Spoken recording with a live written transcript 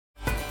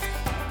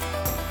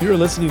You are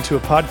listening to a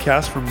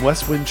podcast from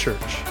Westwind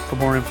Church. For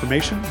more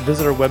information,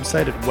 visit our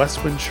website at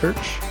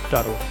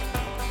westwindchurch.org.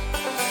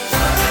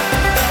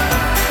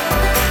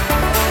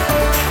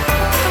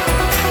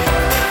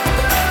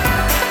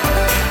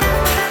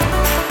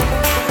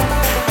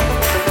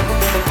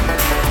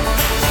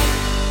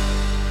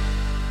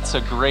 It's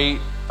a great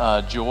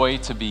joy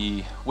to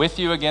be with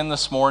you again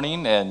this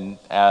morning, and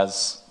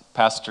as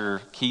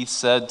Pastor Keith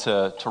said,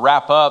 to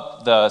wrap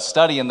up the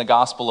study in the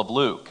Gospel of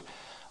Luke.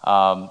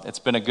 It's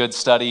been a good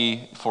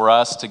study for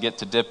us to get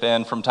to dip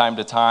in from time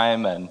to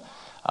time and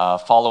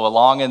follow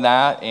along in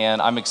that,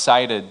 and I'm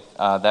excited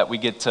that we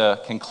get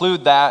to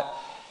conclude that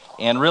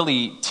and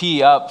really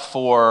tee up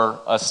for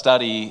a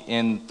study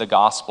in the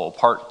Gospel,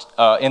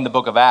 in the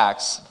book of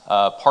Acts,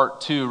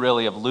 part 2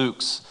 really of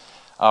Luke's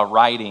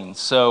writing.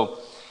 So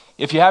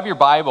if you have your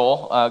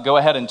Bible, go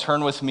ahead and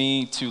turn with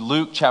me to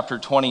Luke chapter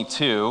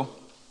 22,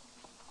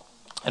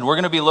 and we're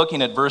going to be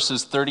looking at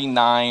verses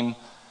 39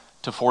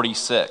 to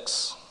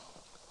 46.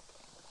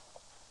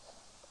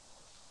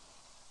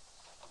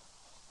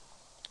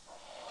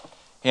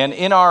 And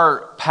in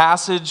our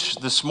passage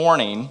this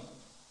morning,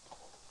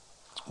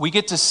 we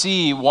get to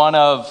see one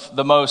of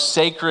the most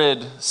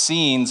sacred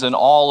scenes in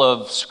all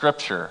of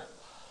Scripture.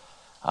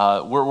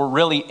 We're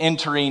really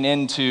entering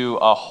into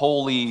a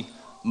holy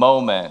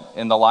moment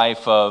in the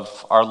life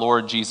of our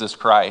Lord Jesus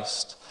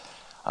Christ.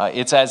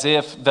 It's as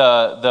if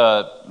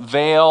the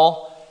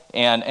veil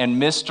and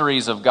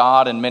mysteries of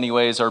God in many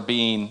ways are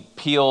being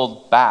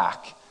peeled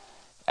back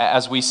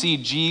as we see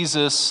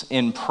Jesus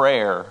in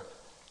prayer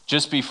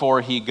just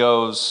before he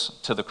goes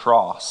to the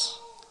cross.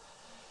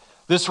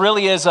 This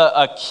really is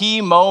a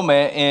key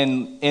moment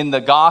in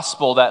the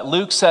gospel that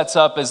Luke sets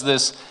up as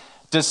this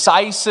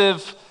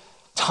decisive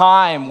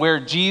time where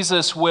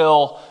Jesus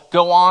will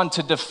go on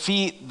to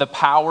defeat the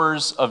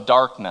powers of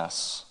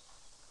darkness.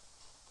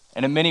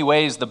 And in many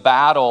ways, the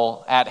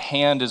battle at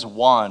hand is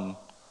won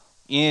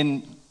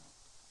in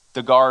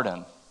the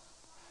garden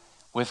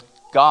with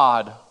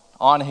God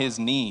on his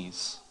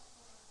knees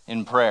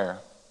in prayer.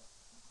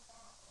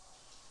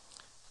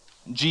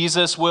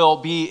 Jesus will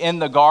be in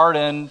the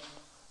garden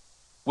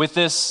with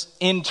this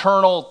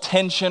internal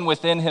tension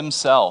within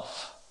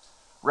himself,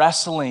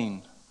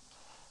 wrestling.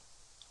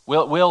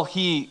 Will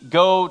he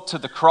go to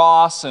the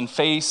cross and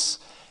face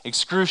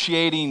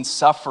excruciating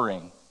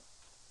suffering?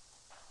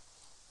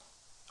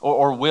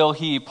 Or will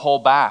he pull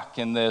back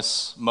in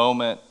this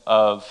moment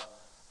of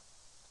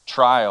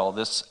trial,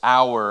 this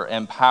hour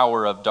and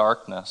power of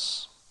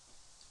darkness?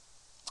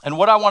 And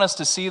what I want us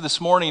to see this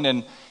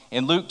morning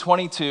in Luke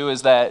 22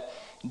 is that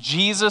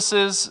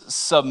Jesus'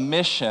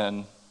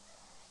 submission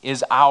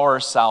is our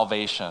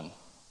salvation.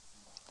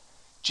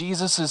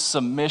 Jesus'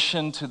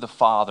 submission to the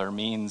Father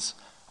means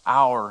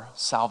our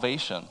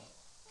salvation.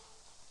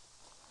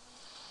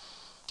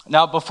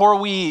 Now, before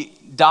we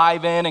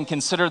dive in and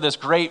consider this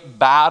great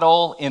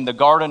battle in the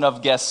Garden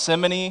of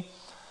Gethsemane,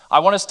 I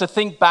want us to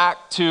think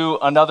back to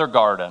another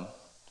garden,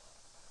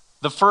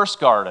 the first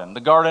garden,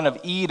 the Garden of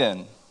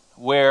Eden,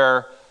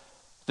 where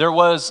there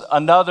was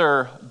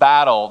another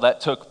battle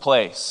that took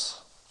place.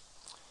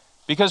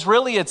 Because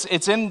really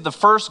it's in the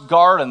first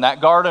garden, that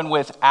garden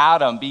with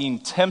Adam being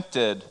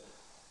tempted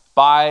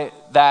by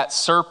that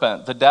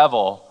serpent, the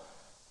devil,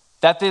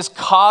 that this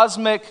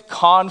cosmic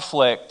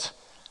conflict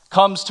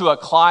comes to a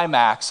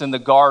climax in the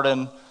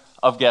Garden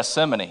of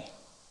Gethsemane.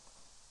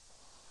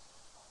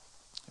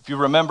 If you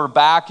remember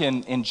back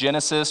in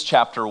Genesis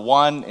chapter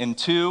 1 and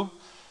 2,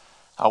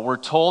 we're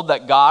told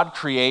that God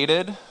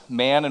created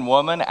man and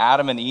woman,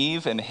 Adam and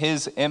Eve, in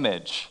his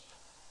image.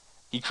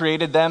 He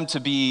created them to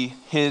be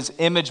his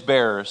image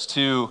bearers,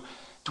 to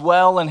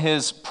dwell in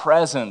his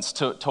presence,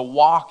 to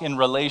walk in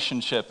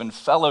relationship and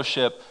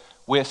fellowship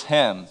with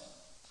him.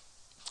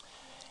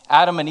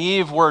 Adam and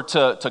Eve were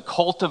to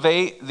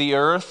cultivate the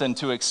earth and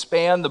to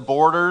expand the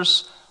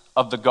borders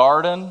of the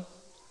garden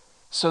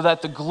so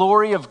that the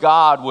glory of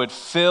God would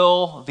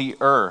fill the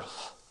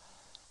earth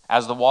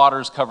as the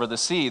waters cover the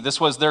sea. This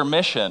was their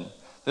mission.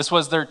 This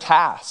was their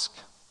task.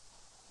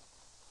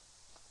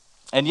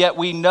 And yet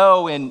we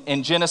know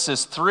in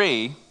Genesis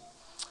 3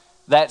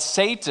 that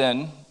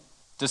Satan,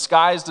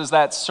 disguised as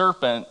that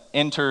serpent,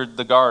 entered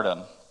the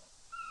garden.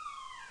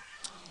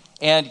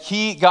 And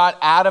he got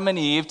Adam and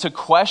Eve to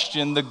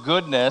question the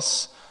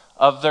goodness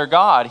of their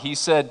God. He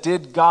said,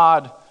 "Did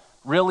God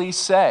really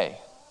say?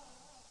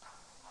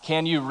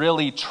 Can you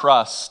really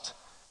trust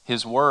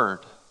his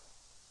word?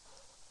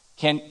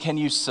 Can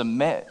you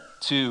submit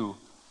to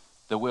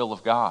the will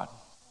of God?"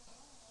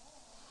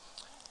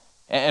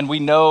 And we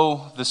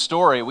know the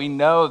story. We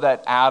know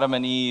that Adam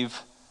and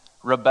Eve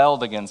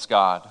rebelled against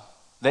God.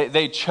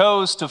 They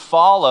chose to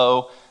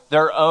follow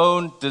their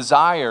own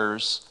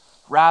desires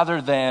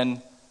rather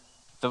than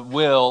the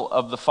will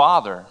of the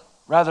Father,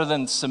 rather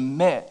than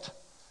submit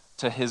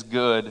to his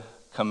good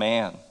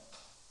command.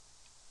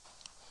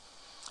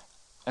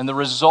 And the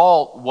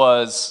result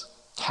was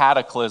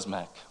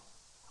cataclysmic,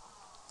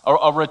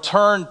 a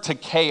return to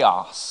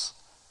chaos.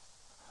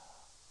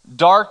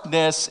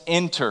 Darkness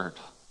entered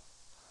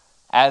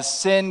as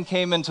sin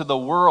came into the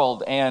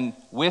world, and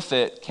with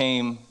it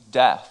came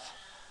death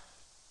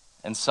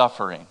and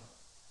suffering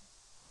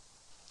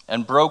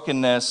and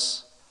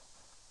brokenness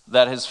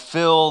that has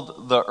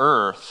filled the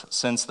earth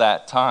since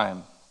that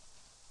time.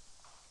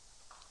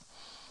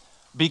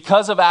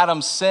 Because of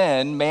Adam's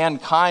sin,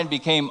 mankind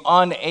became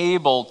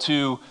unable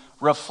to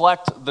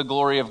reflect the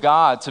glory of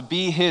God, to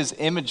be his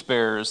image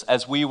bearers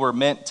as we were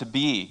meant to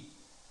be.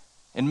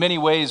 In many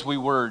ways, we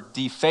were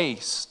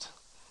defaced.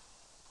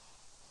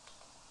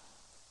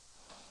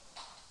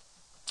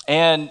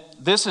 And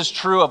this is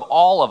true of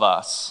all of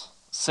us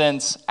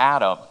since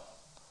Adam.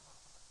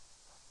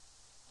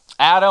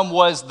 Adam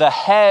was the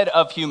head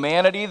of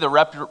humanity, the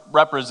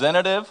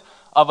representative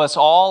of us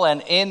all,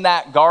 and in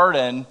that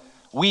garden,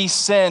 we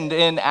sinned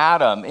in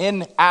Adam.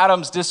 In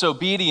Adam's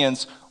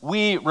disobedience,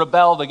 we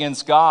rebelled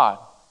against God.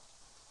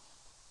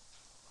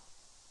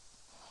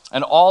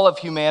 And all of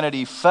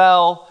humanity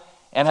fell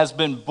and has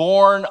been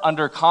born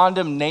under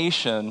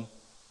condemnation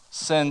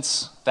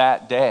since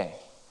that day.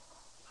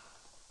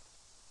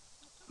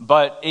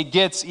 But it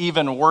gets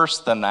even worse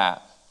than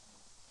that.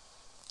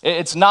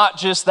 It's not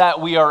just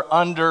that we are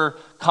under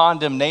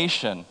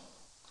condemnation,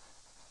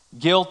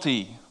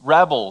 guilty,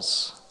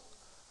 rebels.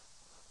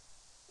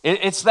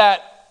 It's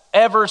that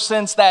ever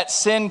since that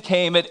sin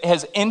came, it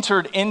has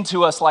entered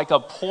into us like a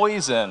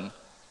poison,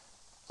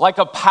 like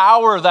a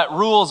power that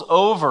rules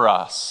over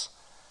us.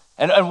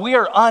 And we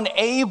are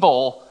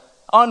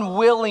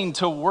unwilling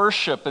to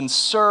worship and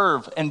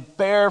serve and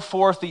bear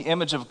forth the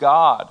image of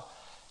God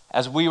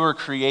as we were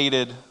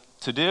created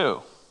to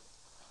do.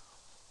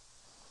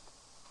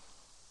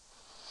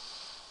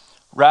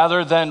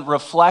 Rather than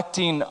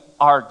reflecting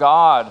our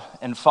God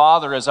and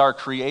Father as our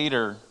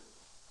Creator,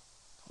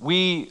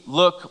 we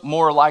look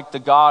more like the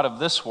God of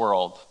this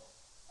world,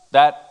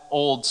 that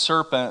old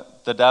serpent,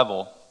 the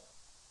devil.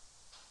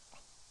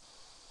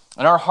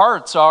 And our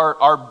hearts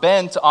are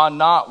bent on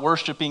not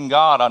worshiping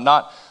God, on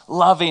not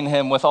loving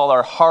Him with all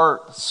our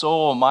heart,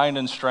 soul, mind,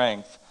 and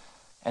strength,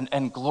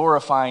 and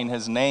glorifying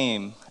His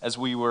name as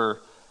we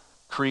were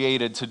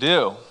created to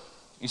do.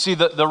 You see,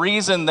 the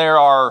reason there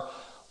are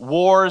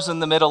wars in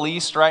the Middle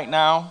East right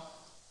now,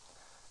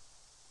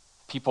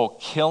 people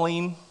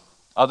killing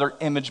other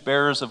image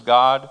bearers of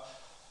God,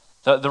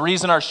 the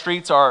reason our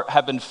streets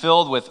have been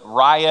filled with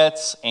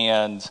riots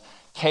and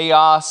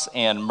chaos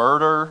and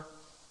murder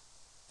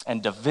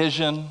and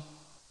division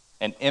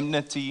and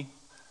enmity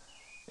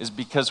is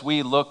because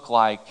we look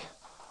like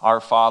our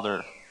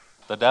father,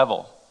 the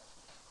devil.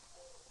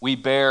 We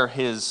bear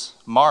his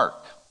mark.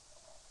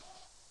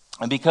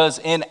 And because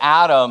in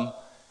Adam,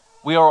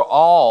 we are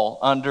all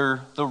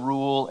under the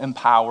rule and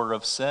power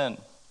of sin.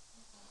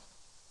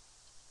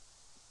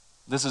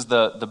 This is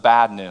the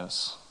bad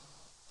news.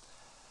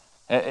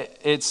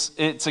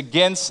 It's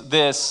against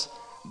this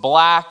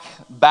black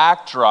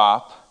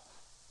backdrop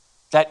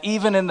that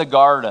even in the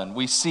garden,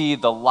 we see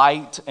the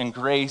light and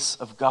grace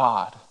of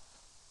God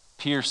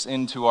pierce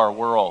into our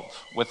world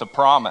with a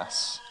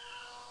promise.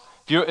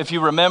 If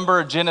you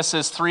remember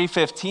Genesis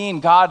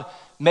 3:15, God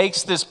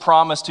makes this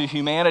promise to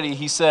humanity.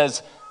 He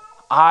says,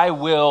 I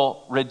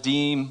will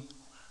redeem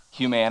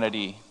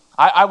humanity.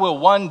 I will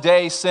one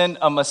day send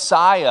a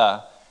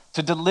Messiah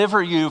to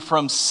deliver you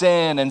from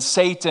sin and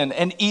Satan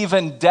and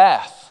even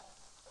death.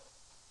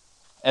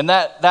 And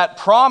that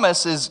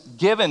promise is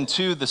given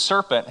to the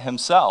serpent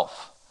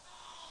himself.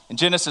 In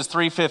Genesis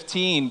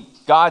 3:15,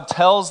 God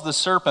tells the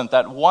serpent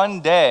that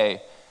one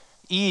day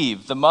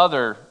Eve, the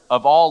mother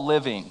of all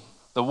living,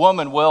 the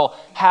woman will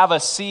have a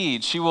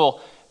seed. She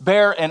will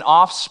bear an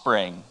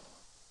offspring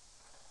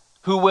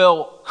who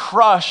will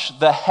crush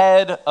the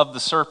head of the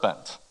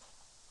serpent.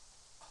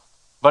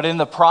 But in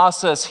the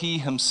process, he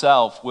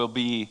himself will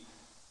be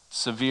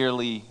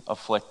severely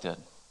afflicted.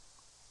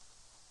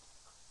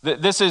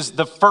 This is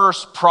the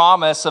first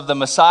promise of the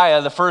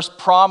Messiah, the first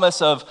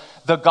promise of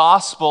the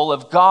gospel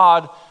of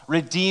God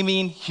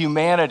redeeming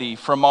humanity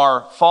from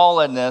our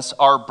fallenness,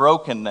 our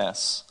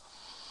brokenness.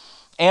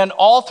 And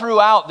all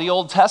throughout the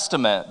Old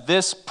Testament,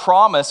 this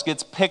promise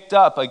gets picked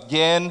up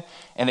again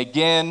and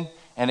again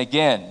and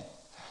again.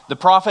 The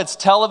prophets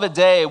tell of a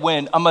day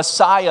when a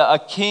Messiah, a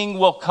king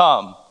will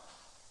come,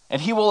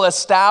 and he will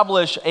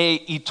establish an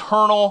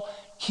eternal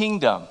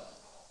kingdom.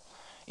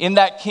 In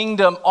that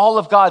kingdom, all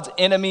of God's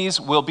enemies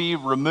will be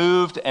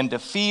removed and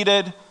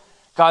defeated.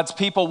 God's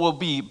people will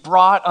be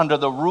brought under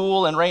the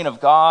rule and reign of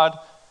God,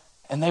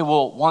 and they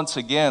will once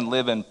again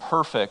live in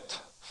perfect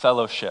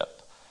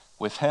fellowship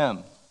with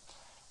him.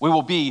 We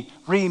will be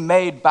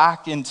remade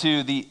back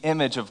into the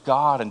image of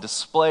God and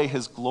display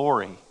his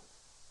glory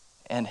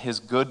and his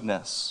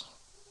goodness.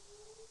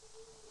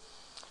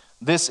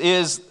 This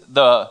is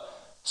the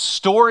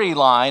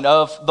storyline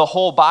of the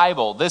whole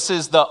Bible. This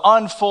is the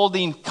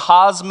unfolding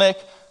cosmic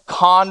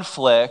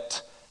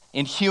conflict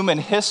in human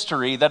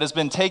history that has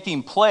been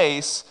taking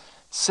place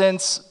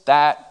since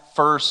that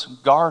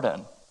first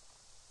garden.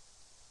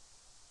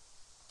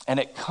 And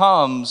it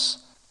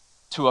comes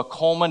to a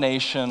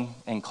culmination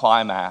and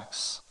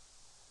climax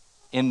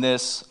in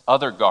this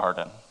other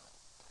garden,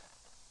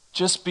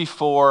 just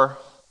before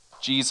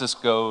Jesus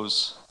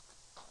goes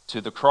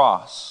to the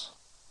cross.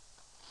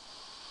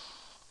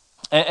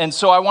 And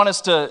so I want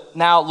us to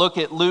now look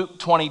at Luke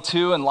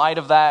 22 in light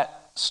of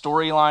that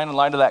storyline, in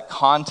light of that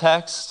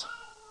context.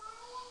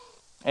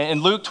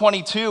 In Luke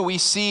 22, we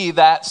see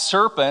that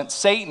serpent,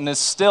 Satan, is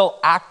still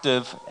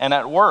active and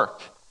at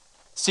work,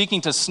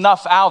 seeking to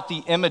snuff out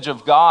the image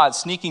of God,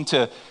 seeking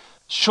to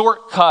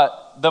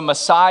shortcut the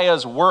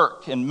Messiah's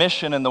work and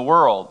mission in the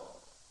world.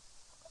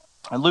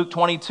 In Luke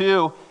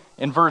 22,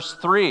 in verse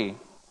 3,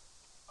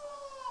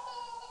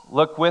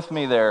 look with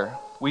me there.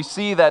 We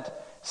see that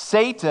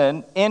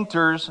Satan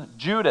enters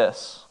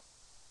Judas.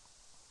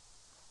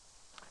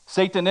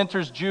 Satan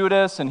enters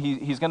Judas, and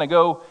he's going to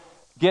go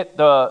get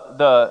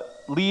the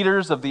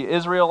leaders of the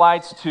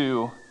Israelites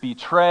to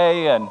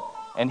betray,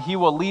 and he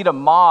will lead a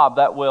mob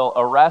that will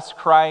arrest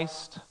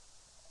Christ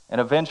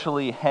and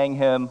eventually hang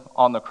him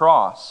on the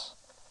cross.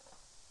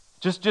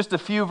 Just a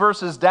few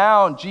verses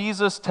down,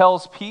 Jesus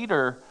tells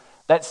Peter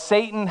that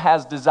Satan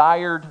has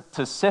desired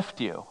to sift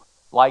you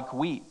like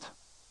wheat.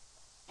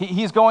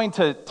 He's going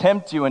to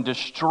tempt you and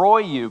destroy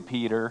you,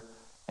 Peter,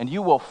 and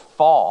you will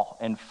fall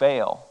and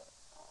fail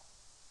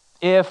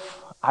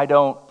if I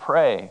don't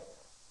pray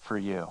for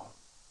you.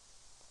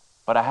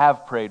 But I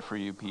have prayed for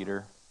you,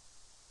 Peter.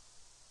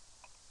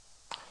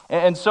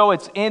 And so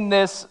it's in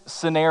this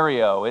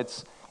scenario.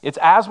 It's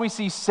as we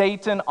see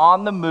Satan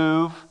on the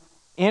move,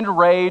 in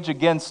rage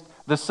against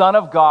the Son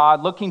of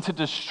God, looking to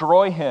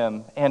destroy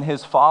him and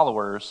his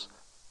followers,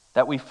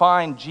 that we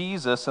find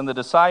Jesus and the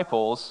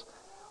disciples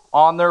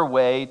on their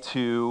way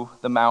to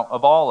the Mount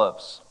of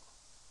Olives.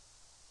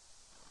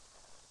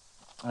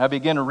 And I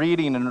begin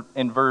reading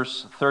in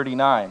verse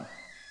 39.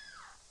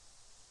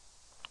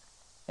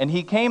 And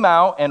he came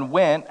out and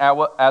went,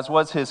 as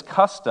was his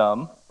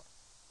custom,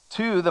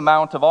 to the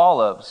Mount of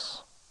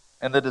Olives,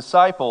 and the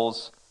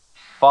disciples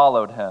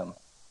followed him.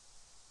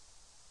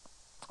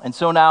 And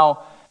so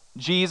now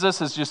Jesus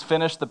has just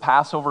finished the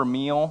Passover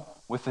meal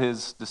with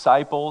his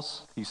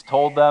disciples. He's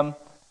told them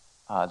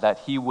that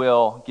he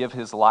will give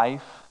his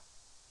life.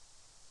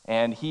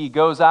 And he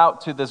goes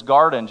out to this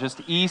garden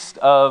just east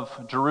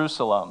of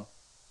Jerusalem,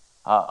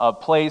 a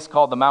place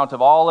called the Mount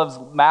of Olives.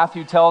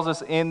 Matthew tells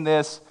us in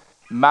this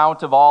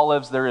Mount of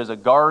Olives there is a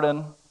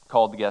garden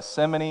called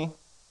Gethsemane.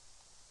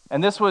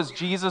 And this was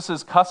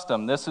Jesus'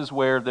 custom. This is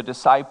where the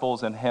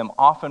disciples and him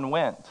often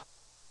went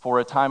for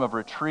a time of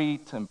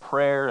retreat and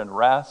prayer and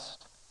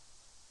rest.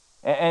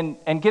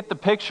 And get the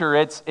picture,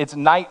 it's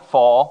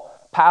nightfall.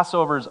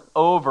 Passover's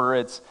over.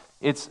 It's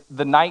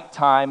the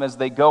nighttime as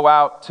they go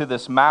out to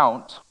this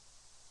mount.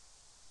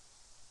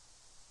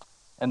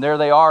 And there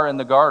they are in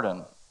the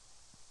garden.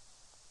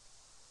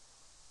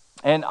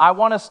 And I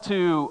want us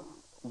to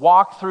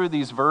walk through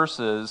these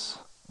verses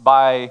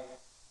by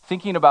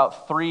thinking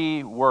about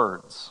 3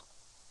 words.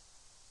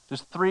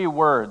 Just 3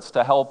 words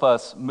to help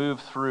us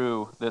move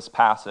through this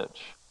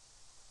passage.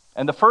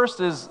 And the first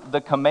is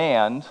the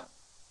command,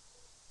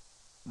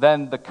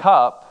 then the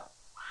cup,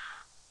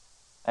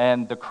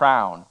 and the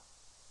crown.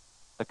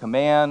 The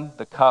command,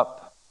 the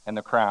cup, and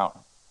the crown.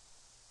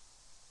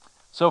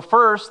 So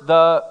first,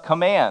 the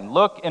command.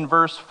 Look in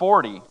verse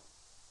 40.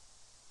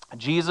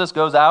 Jesus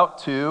goes out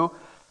to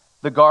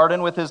the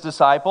garden with his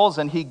disciples,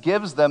 and he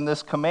gives them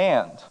this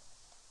command.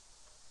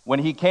 When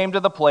he came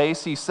to the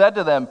place, he said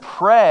to them,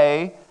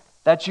 "Pray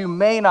that you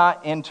may not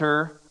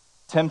enter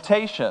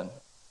temptation."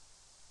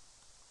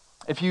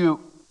 If you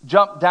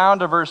jump down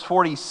to verse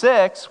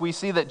 46, we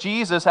see that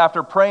Jesus,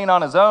 after praying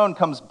on his own,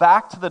 comes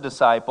back to the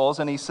disciples,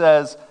 and he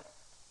says,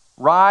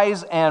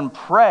 "Rise and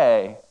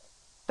pray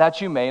that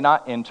you may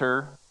not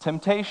enter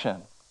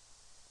temptation."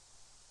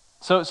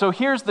 So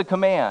here's the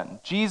command.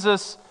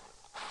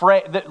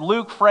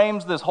 Luke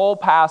frames this whole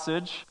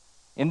passage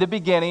in the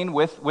beginning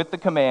with the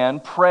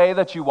command, pray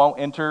that you won't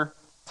enter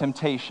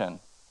temptation.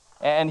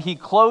 And he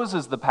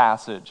closes the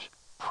passage,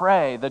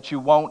 pray that you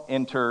won't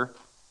enter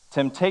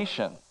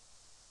temptation.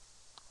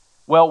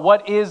 Well,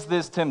 what is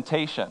this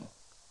temptation?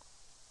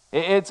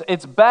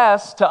 It's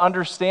best to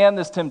understand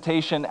this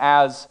temptation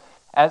as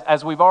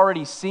we've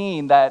already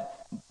seen,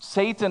 that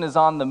Satan is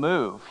on the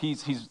move.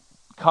 He's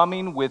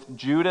coming with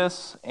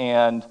Judas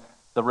and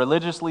the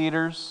religious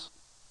leaders.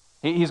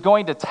 He's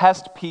going to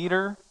test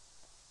Peter.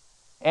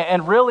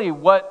 And really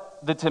what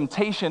the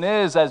temptation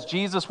is, as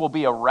Jesus will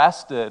be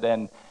arrested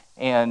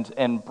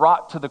and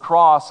brought to the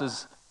cross,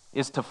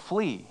 is to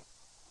flee.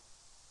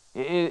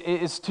 It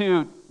is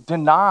to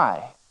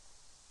deny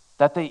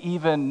that they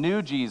even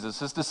knew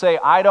Jesus, is to say,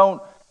 I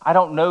don't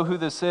know who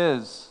this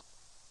is.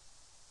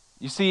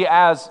 You see,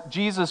 as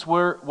Jesus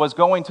was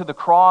going to the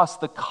cross,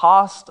 the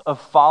cost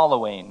of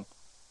following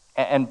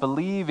and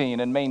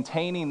believing and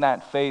maintaining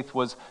that faith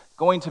was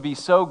going to be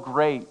so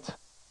great,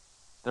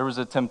 there was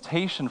a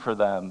temptation for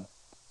them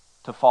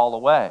to fall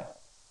away.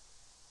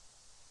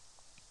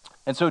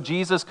 And so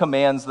Jesus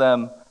commands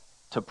them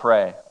to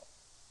pray.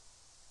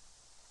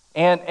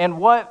 And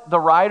what the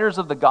writers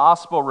of the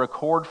gospel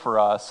record for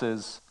us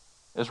is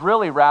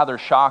really rather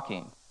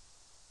shocking.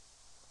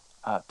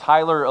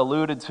 Tyler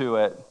alluded to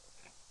it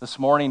this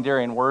morning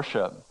during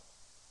worship.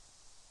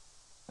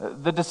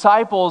 The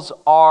disciples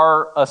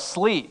are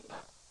asleep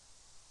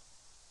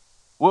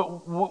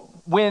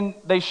when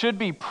they should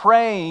be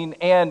praying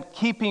and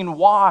keeping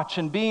watch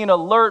and being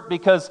alert,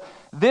 because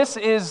this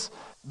is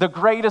the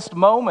greatest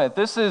moment.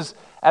 This is,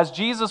 as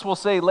Jesus will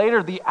say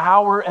later, the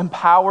hour and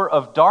power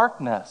of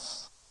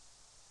darkness.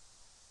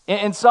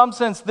 In some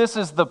sense, this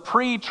is the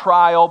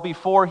pre-trial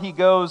before he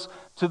goes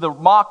to the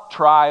mock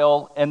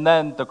trial and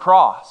then the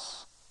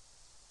cross.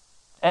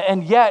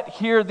 And yet,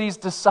 here these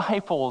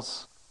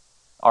disciples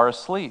are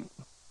asleep.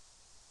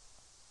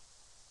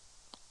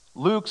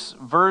 Luke's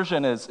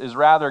version is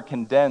rather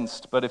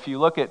condensed, but if you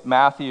look at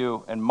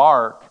Matthew and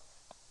Mark,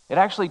 it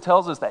actually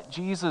tells us that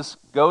Jesus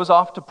goes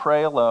off to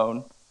pray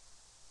alone,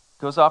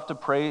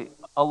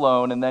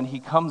 and then he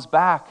comes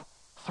back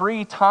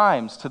 3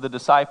 times to the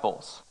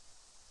disciples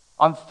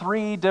on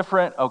 3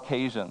 different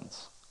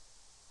occasions.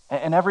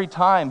 And every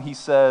time he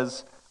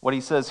says what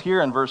he says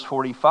here in verse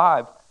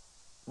 45,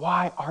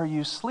 "Why are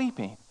you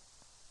sleeping?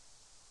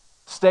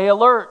 Stay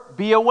alert,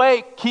 be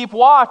awake, keep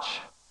watch.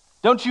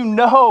 Don't you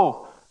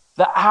know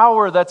the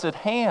hour that's at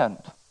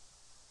hand?"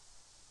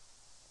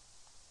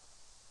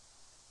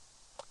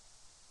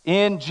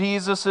 In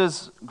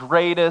Jesus'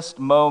 greatest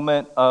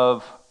moment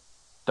of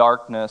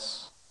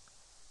darkness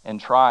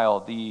and trial,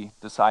 the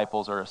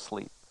disciples are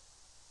asleep.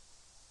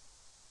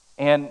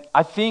 And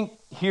I think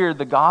here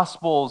the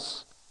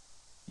Gospels,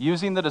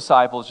 using the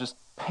disciples, just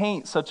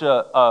paint such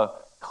a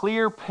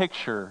clear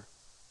picture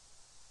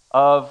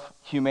of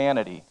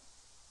humanity.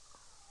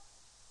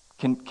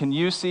 Can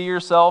you see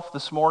yourself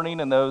this morning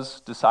in those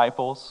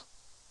disciples?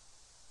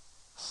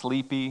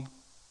 Sleepy,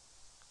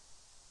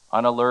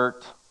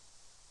 unalert.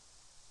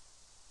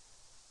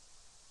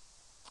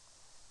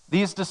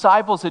 These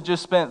disciples had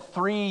just spent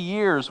 3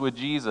 years with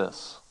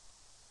Jesus.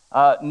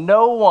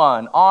 No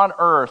one on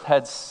earth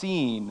had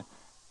seen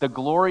the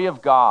glory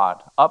of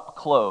God up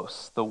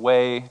close the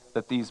way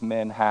that these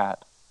men had.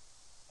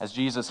 As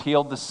Jesus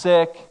healed the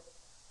sick,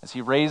 as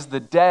he raised the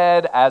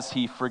dead, as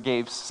he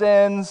forgave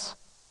sins,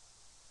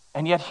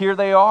 and yet here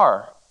they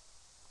are,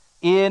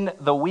 in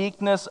the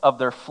weakness of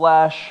their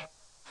flesh,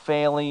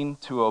 failing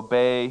to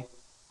obey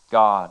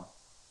God.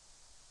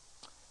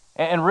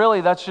 And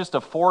really, that's just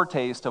a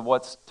foretaste of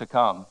what's to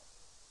come.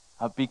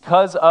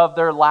 Because of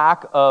their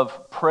lack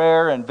of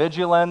prayer and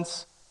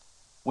vigilance,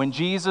 when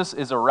Jesus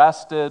is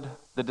arrested,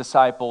 the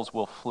disciples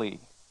will flee.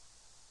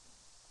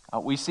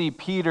 We see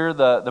Peter,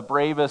 the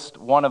bravest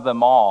one of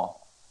them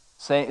all,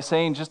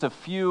 saying just a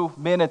few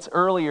minutes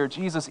earlier,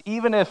 "Jesus,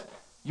 even if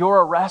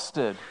you're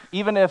arrested,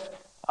 even if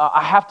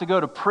I have to go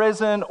to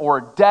prison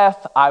or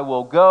death, I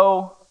will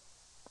go."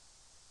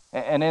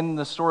 And in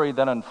the story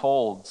that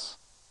unfolds,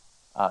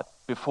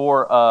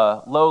 before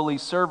a lowly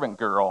servant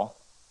girl,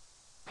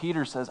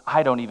 Peter says,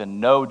 "I don't even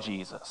know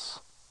Jesus.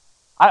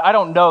 I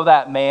don't know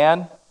that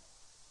man,"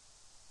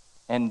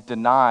 and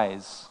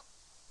denies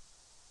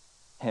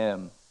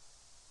him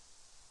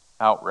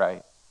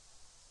outright.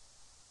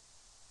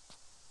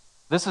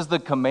 This is the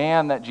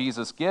command that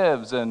Jesus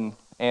gives, and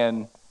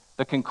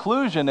the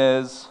conclusion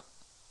is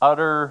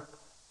utter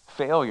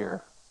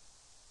failure.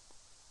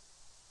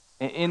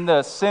 In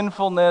the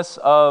sinfulness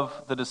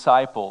of the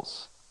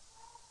disciples,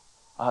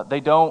 they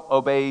don't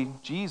obey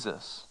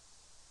Jesus.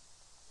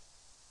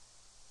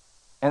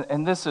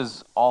 And this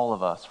is all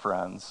of us,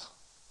 friends.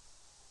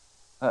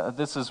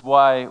 This is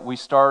why we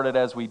started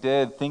as we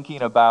did,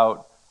 thinking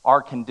about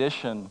our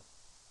condition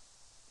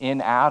in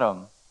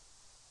Adam.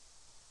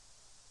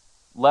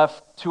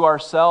 Left to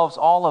ourselves,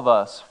 all of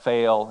us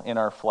fail in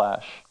our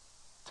flesh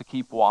to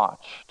keep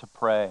watch, to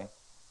pray,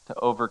 to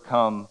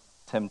overcome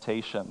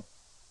temptation.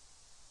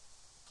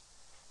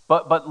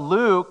 But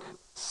Luke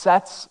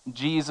sets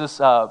Jesus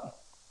up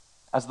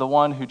as the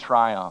one who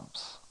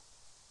triumphs.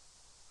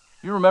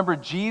 You remember,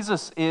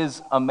 Jesus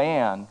is a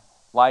man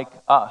like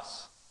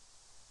us.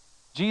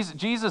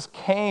 Jesus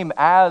came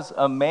as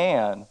a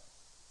man,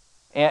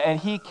 and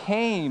he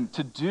came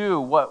to do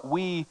what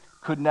we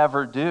could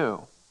never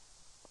do.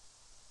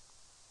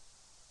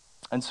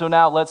 And so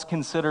now let's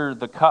consider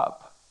the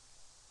cup.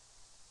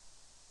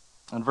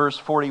 In verse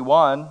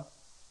 41,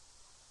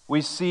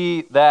 we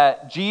see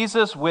that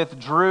Jesus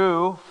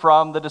withdrew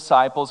from the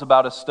disciples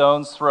about a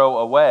stone's throw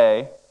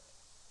away,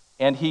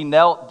 and he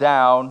knelt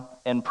down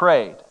and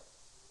prayed.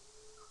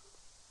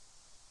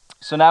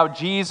 So now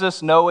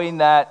Jesus, knowing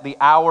that the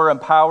hour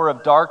and power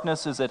of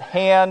darkness is at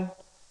hand,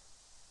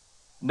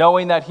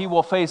 knowing that he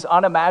will face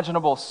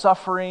unimaginable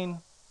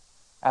suffering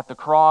at the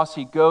cross,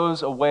 he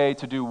goes away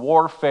to do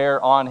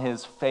warfare on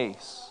his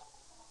face.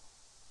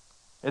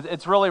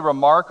 It's really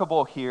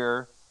remarkable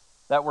here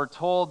that we're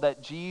told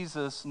that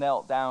Jesus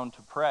knelt down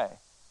to pray.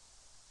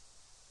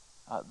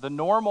 The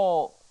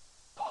normal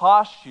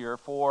posture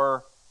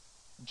for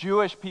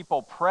Jewish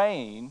people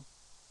praying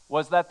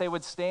was that they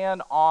would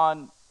stand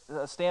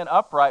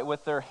upright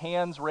with their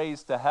hands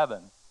raised to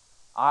heaven,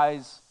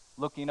 eyes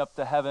looking up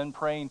to heaven,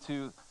 praying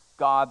to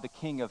God, the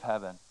King of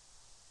heaven.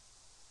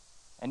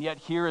 And yet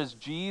here is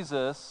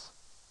Jesus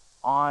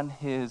on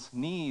his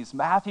knees.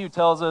 Matthew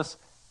tells us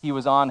he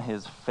was on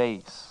his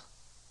face.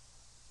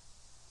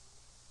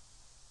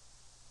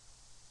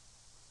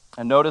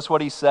 And notice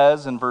what he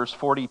says in verse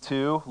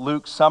 42.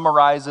 Luke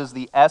summarizes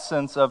the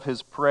essence of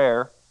his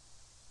prayer,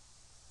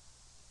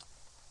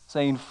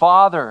 saying,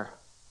 Father,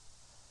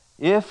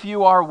 if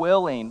you are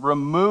willing,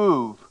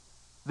 remove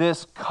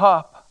this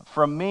cup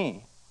from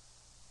me.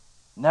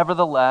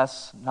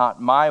 Nevertheless,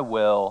 not my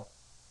will,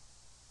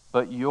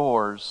 but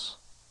yours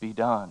be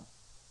done.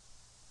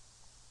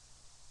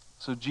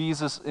 So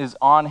Jesus is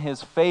on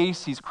his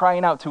face. He's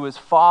crying out to his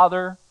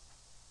Father.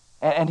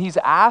 And he's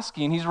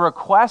asking, he's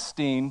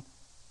requesting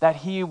that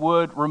he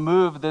would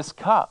remove this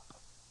cup.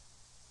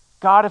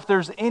 God, if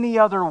there's any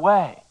other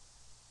way.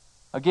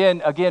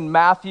 Again,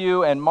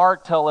 Matthew and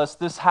Mark tell us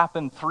this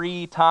happened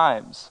 3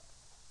 times.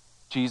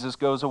 Jesus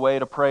goes away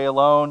to pray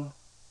alone.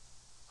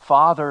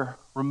 Father,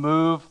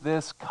 remove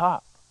this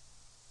cup.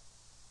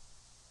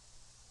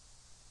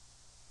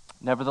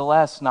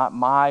 Nevertheless, not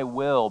my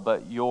will,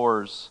 but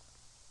yours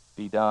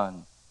be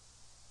done.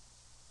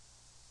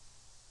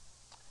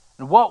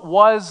 And what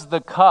was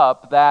the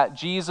cup that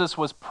Jesus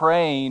was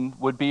praying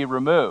would be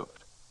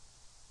removed?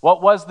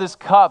 What was this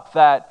cup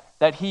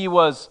that he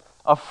was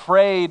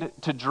afraid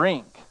to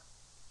drink?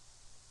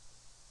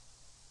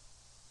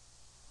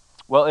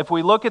 Well, if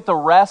we look at the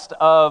rest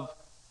of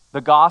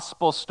the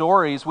gospel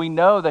stories, we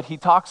know that he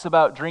talks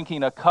about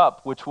drinking a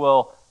cup which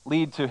will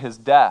lead to his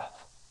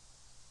death.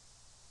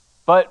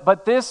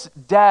 But this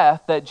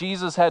death that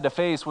Jesus had to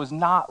face was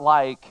not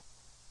like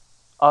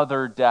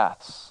other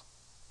deaths.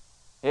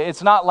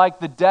 It's not like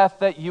the death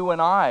that you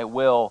and I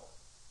will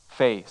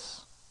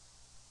face.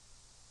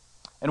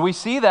 And we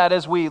see that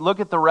as we look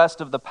at the rest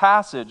of the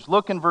passage.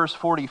 Look in verse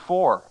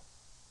 44.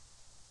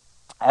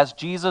 As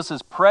Jesus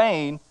is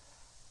praying,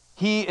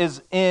 he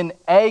is in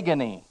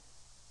agony.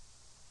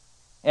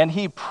 And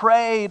he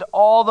prayed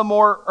all the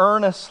more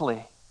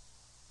earnestly,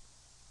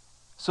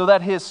 so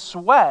that his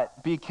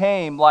sweat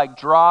became like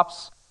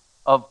drops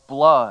of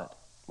blood,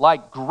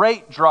 like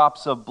great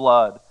drops of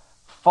blood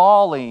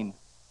falling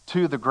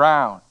to the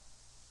ground.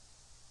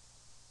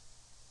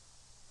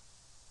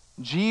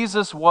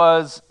 Jesus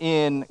was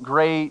in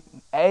great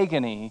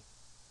agony,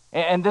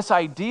 and this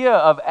idea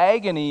of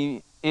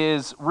agony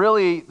is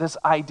really this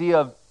idea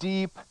of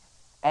deep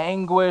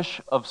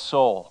anguish of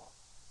soul,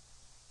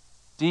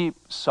 deep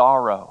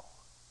sorrow.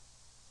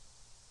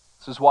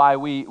 This is why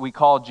we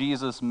call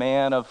Jesus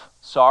Man of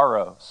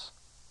Sorrows.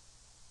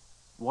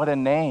 What a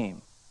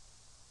name.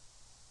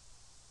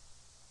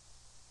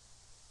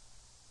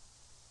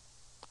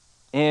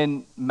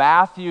 In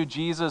Matthew,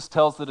 Jesus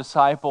tells the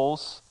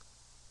disciples,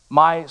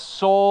 my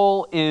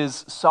soul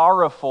is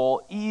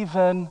sorrowful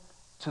even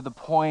to the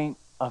point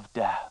of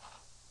death.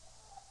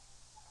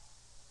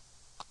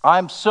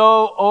 I'm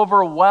so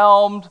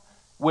overwhelmed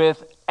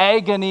with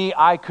agony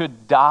I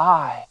could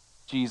die,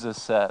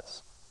 Jesus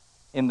says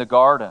in the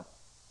garden.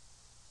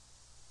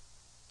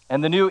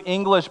 And the New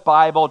English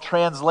Bible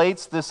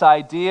translates this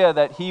idea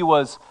that he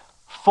was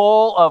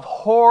full of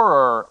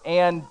horror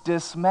and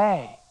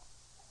dismay,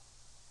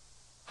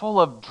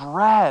 full of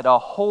dread, a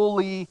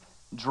holy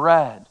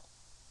dread.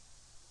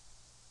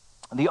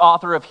 The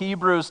author of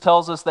Hebrews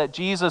tells us that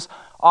Jesus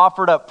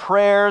offered up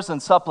prayers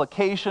and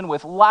supplication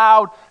with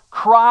loud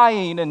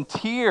crying and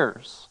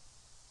tears.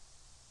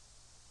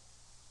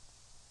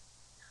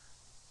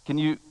 Can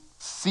you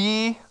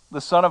see the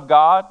Son of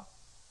God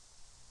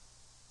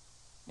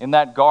in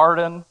that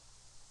garden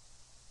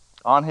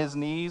on his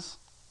knees,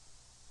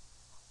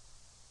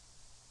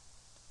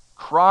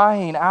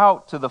 crying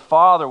out to the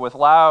Father with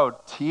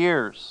loud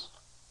tears?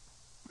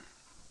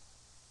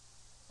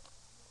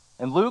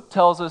 And Luke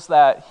tells us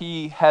that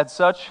he had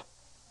such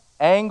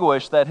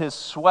anguish that his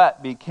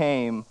sweat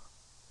became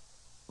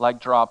like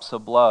drops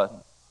of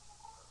blood.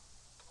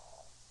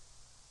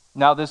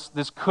 Now,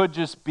 this could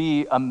just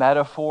be a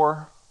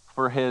metaphor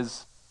for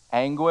his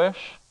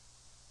anguish,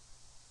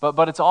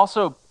 but it's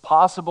also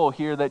possible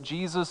here that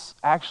Jesus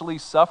actually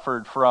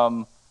suffered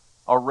from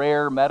a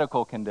rare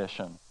medical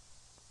condition.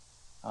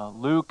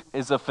 Luke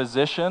is a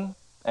physician,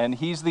 and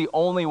he's the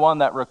only one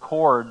that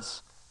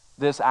records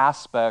this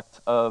aspect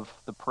of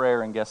the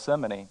prayer in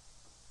Gethsemane.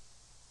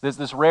 There's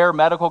this rare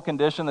medical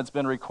condition that's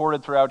been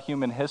recorded throughout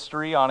human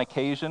history on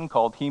occasion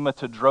called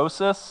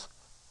hematidrosis,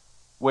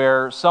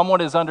 where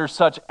someone is under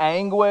such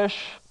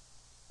anguish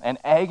and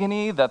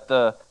agony that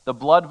the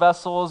blood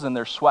vessels in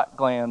their sweat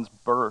glands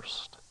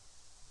burst,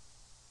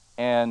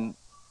 and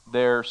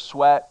their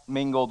sweat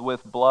mingled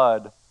with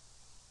blood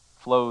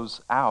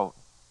flows out.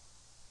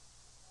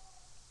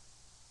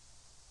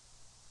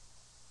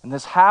 And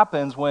this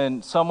happens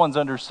when someone's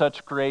under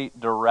such great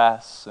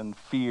duress and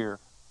fear,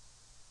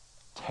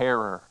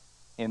 terror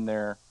in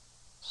their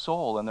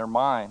soul and their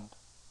mind.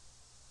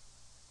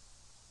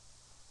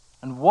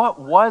 And what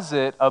was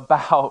it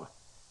about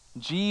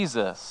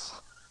Jesus?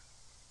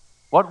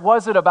 What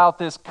was it about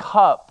this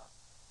cup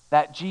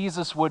that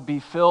Jesus would be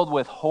filled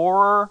with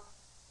horror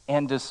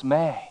and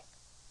dismay?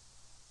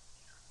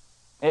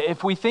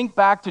 If we think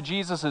back to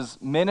Jesus'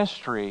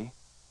 ministry,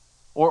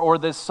 or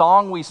this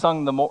song we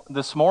sung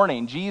this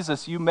morning,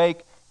 Jesus, you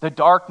make the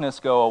darkness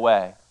go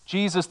away.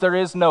 Jesus, there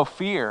is no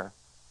fear.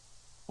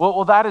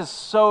 Well, that is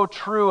so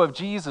true of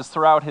Jesus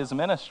throughout his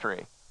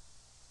ministry.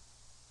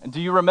 And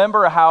do you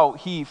remember how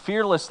he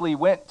fearlessly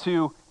went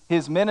to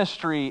his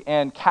ministry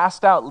and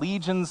cast out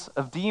legions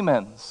of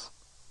demons?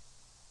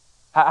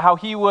 How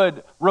he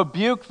would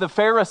rebuke the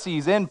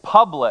Pharisees in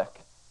public,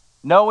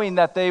 knowing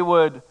that they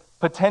would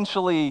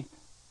potentially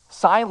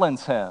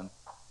silence him.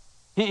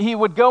 He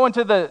would go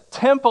into the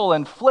temple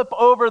and flip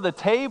over the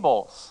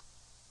tables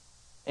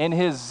in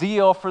his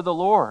zeal for the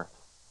Lord.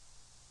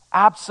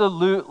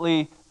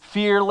 Absolutely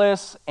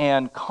fearless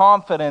and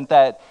confident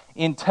that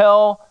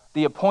until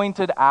the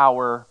appointed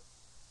hour,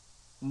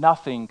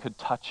 nothing could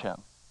touch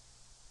him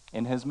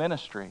in his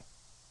ministry.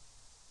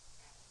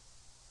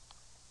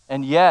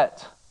 And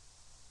yet,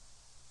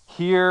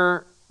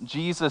 here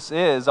Jesus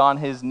is on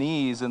his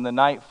knees in the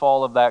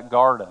nightfall of that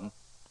garden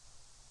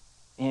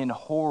in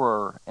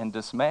horror and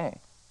dismay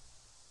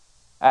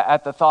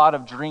at the thought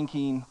of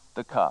drinking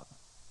the cup.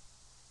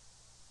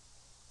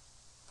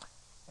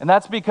 And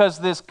that's because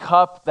this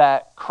cup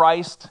that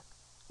Christ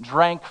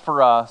drank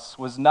for us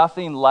was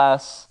nothing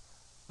less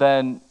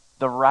than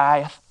the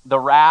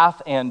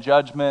wrath and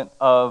judgment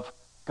of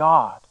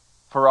God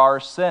for our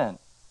sin.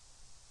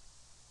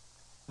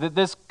 That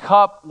this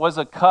cup was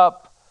a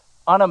cup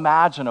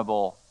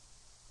unimaginable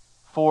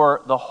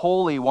for the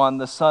Holy One,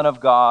 the Son of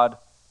God,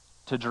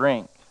 to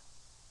drink.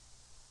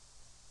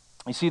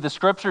 You see, the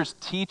scriptures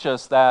teach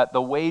us that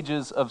the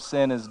wages of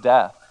sin is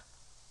death.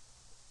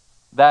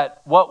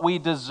 That what we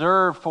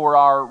deserve for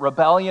our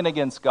rebellion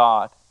against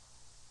God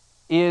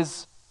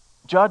is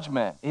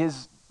judgment,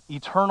 is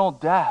eternal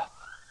death,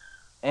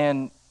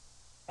 and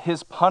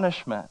his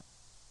punishment.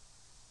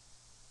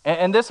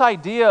 And this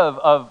idea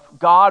of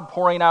God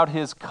pouring out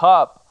his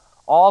cup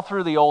all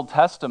through the Old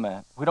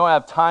Testament, we don't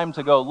have time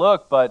to go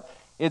look, but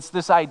it's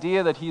this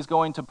idea that he's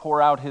going to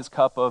pour out his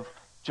cup of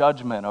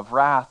judgment, of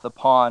wrath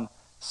upon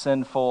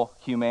sinful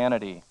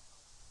humanity.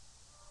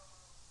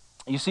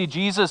 You see,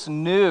 Jesus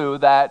knew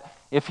that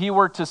if he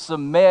were to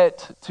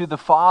submit to the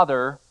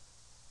Father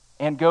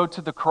and go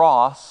to the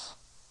cross,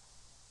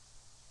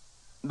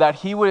 that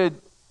he would,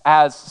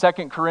 as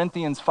 2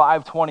 Corinthians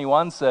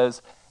 5:21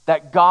 says,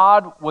 that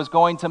God was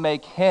going to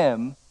make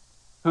him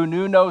who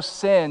knew no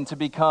sin to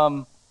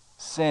become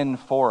sin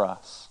for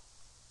us.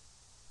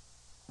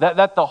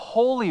 That the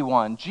Holy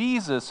One,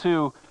 Jesus,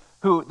 who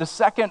the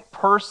second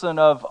person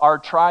of our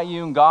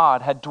triune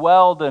God, had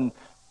dwelled in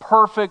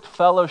perfect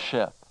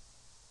fellowship,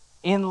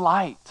 in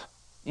light,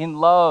 in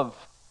love,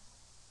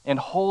 in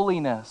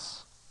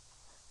holiness,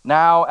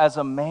 now as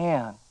a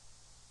man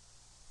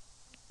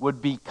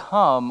would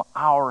become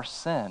our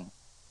sin.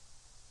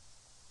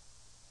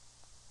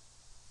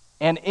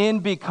 And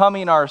in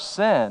becoming our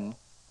sin,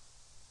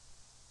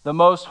 the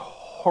most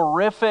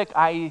horrific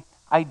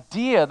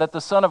idea that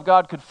the Son of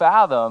God could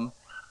fathom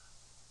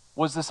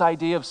was this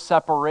idea of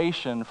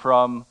separation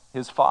from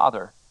his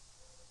Father,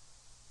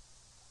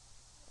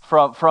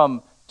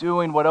 from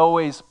doing what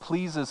always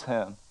pleases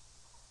him,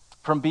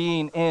 from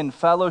being in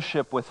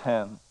fellowship with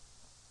him.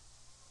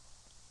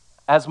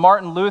 As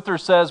Martin Luther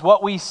says,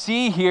 what we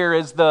see here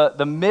is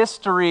the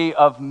mystery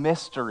of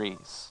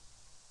mysteries.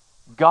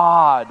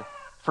 God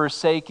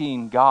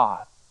forsaking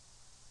God.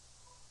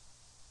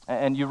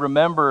 And you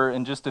remember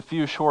in just a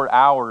few short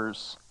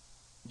hours,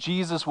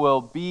 Jesus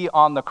will be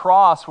on the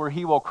cross where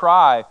he will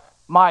cry,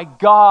 my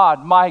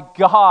God,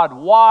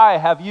 why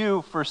have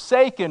you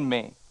forsaken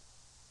me?"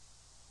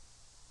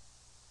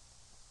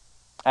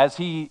 As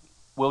he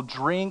will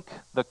drink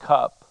the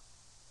cup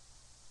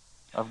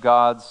of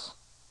God's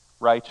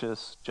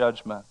righteous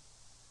judgment.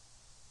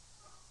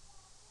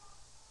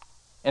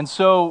 And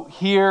so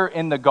here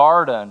in the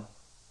garden,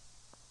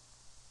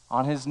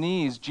 on his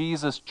knees,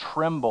 Jesus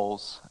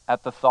trembles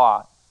at the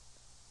thought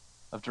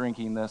of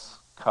drinking this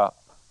cup.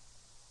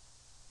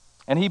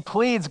 And he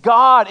pleads,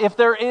 God, if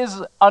there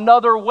is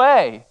another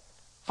way,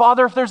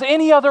 Father, if there's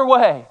any other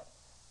way,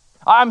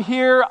 I'm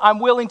here, I'm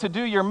willing to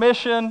do your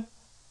mission.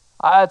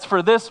 It's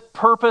for this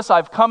purpose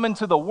I've come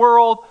into the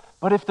world,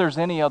 but if there's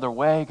any other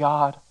way,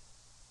 God,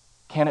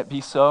 can it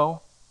be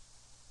so?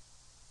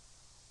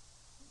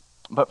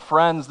 But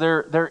friends,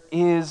 there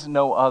is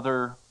no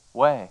other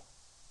way.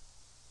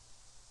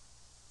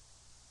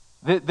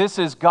 This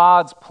is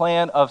God's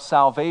plan of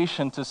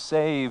salvation to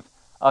save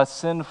a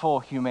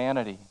sinful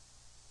humanity.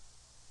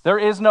 There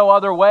is no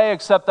other way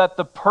except that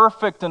the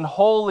perfect and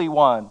holy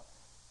one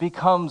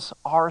becomes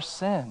our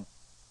sin,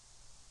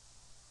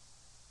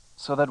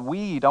 so that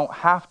we don't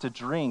have to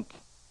drink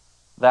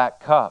that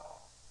cup.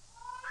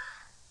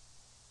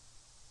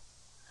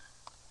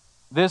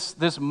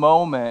 This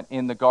moment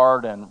in the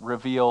garden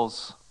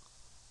reveals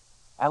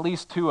at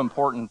least two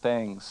important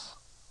things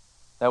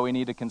that we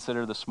need to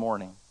consider this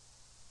morning.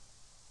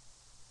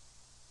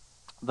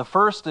 The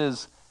first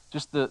is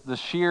just the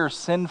sheer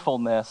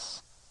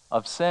sinfulness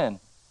of sin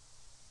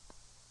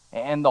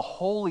and the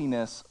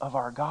holiness of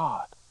our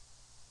God.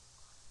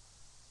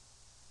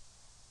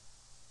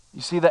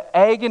 You see, the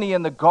agony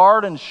in the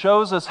garden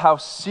shows us how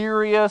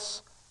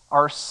serious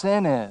our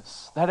sin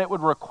is, that it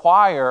would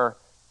require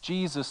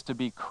Jesus to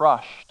be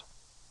crushed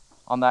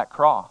on that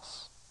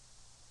cross.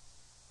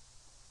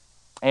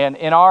 And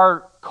in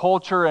our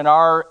culture, in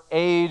our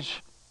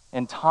age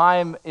and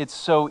time, it's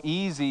so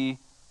easy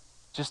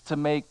just to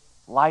make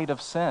light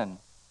of sin.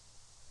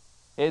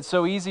 It's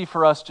so easy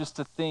for us just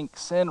to think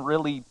sin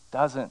really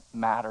doesn't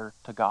matter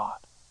to God.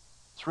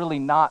 It's really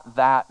not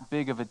that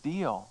big of a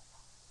deal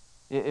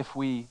if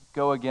we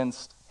go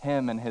against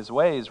him and his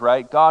ways,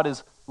 right? God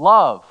is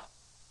love.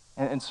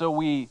 And so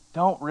we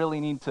don't really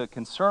need to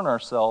concern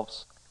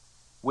ourselves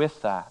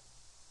with that.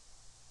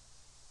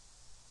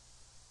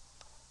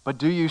 But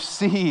do you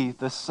see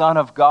the Son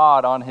of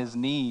God on his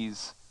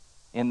knees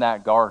in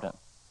that garden?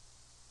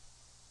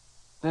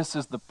 This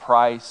is the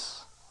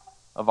price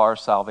of our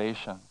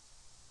salvation.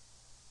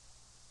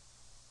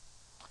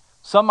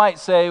 Some might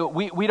say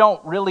we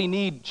don't really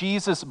need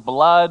Jesus'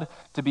 blood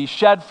to be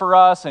shed for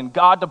us and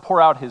God to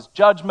pour out his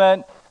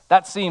judgment.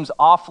 That seems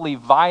awfully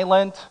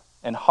violent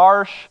and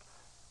harsh.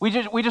 We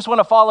just want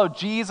to follow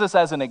Jesus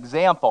as an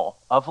example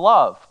of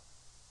love.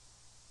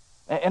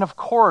 And of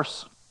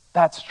course,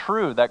 that's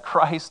true, that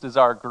Christ is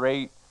our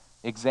great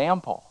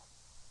example.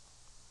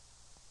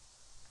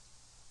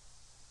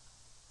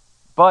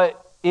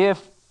 But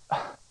if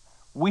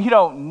we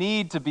don't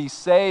need to be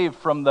saved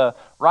from the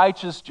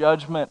righteous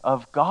judgment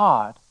of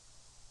God,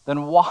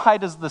 then why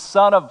does the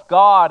Son of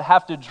God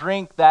have to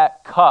drink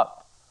that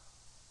cup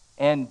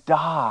and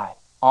die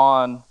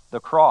on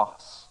the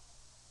cross?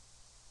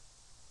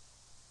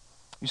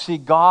 You see,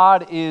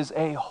 God is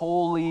a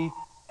holy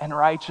and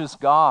righteous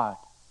God,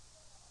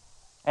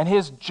 and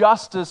his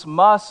justice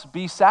must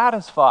be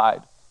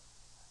satisfied.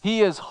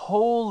 He is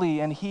holy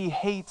and he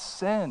hates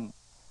sin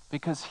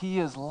because he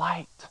is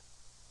light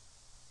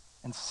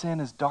and sin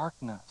is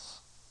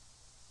darkness.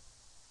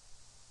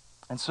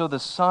 And so the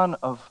Son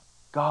of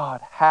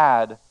God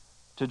had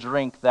to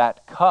drink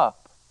that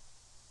cup.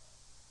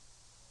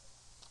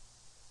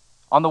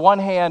 On the one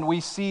hand, we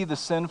see the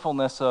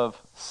sinfulness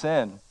of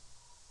sin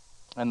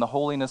and the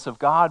holiness of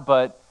God,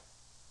 but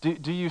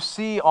do you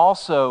see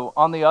also,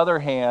 on the other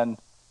hand,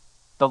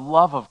 the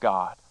love of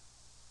God?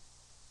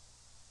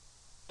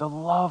 The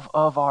love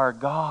of our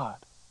God.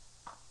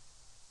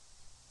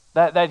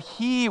 That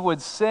he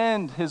would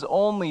send his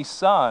only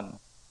Son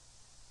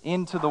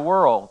into the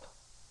world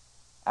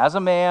as a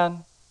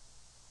man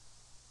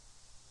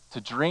to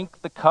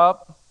drink the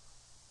cup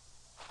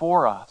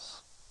for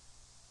us.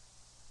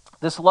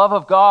 This love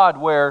of God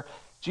where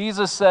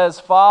Jesus says,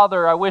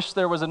 Father, I wish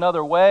there was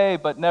another way,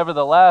 but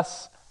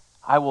nevertheless,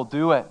 I will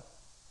do it.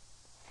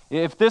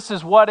 If this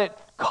is what it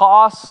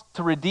costs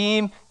to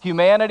redeem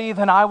humanity,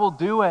 then I will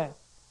do it.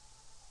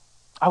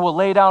 I will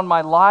lay down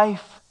my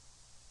life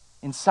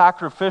in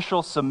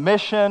sacrificial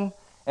submission,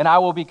 and I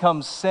will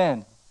become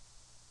sin.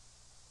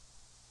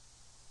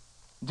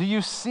 Do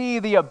you see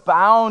the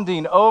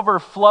abounding,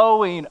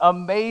 overflowing,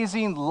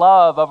 amazing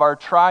love of our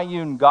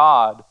triune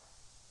God,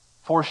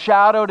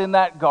 foreshadowed in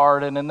that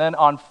garden and then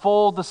on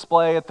full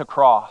display at the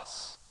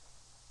cross,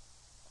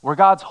 where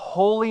God's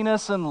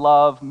holiness and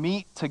love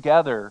meet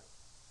together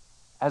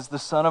as the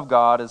Son of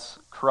God is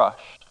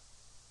crushed?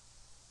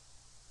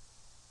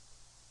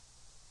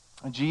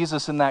 And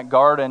Jesus in that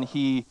garden,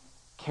 he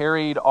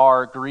carried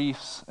our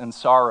griefs and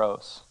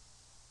sorrows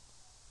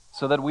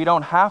so that we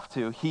don't have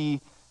to. He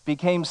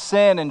became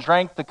sin and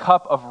drank the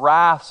cup of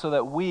wrath so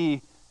that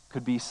we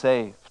could be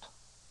saved.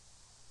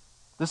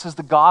 This is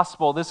the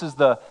gospel. This is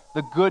the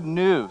good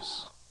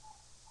news.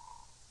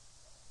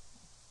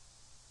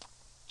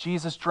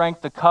 Jesus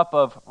drank the cup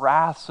of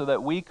wrath so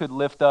that we could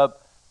lift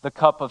up the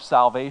cup of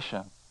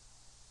salvation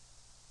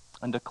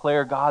and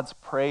declare God's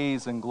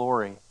praise and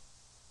glory.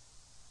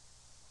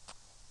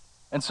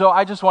 And so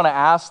I just want to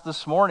ask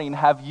this morning,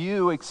 have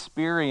you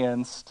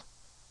experienced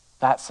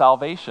that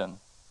salvation?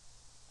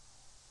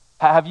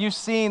 Have you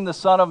seen the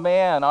Son of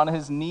Man on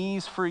his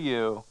knees for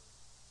you,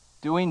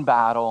 doing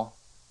battle,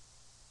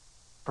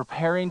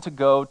 preparing to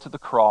go to the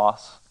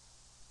cross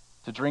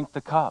to drink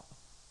the cup?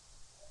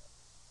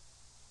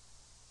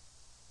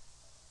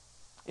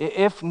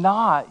 If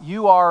not,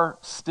 you are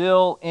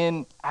still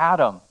in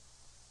Adam.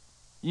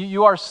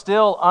 You are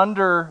still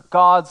under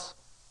God's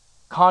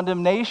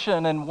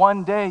condemnation, and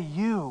one day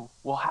you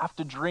will have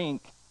to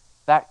drink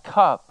that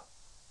cup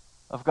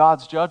of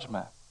God's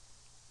judgment.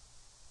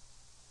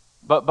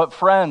 But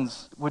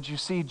friends, would you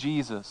see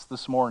Jesus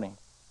this morning,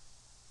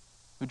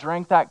 who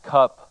drank that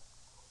cup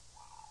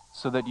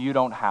so that you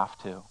don't have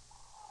to?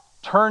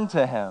 Turn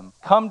to him,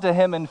 come to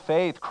him in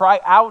faith, cry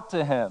out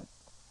to him.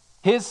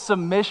 His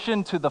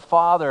submission to the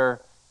Father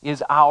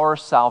is our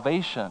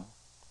salvation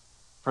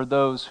for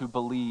those who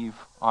believe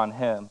on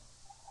him.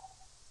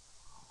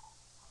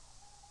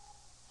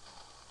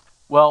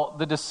 Well,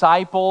 the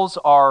disciples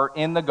are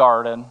in the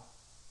garden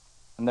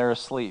and they're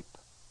asleep.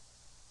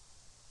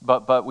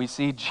 But we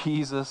see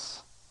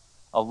Jesus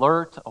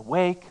alert,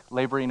 awake,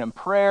 laboring in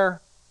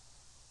prayer,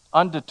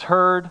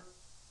 undeterred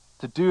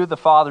to do the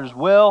Father's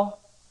will.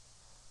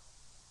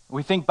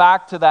 We think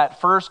back to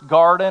that first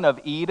Garden of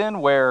Eden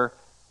where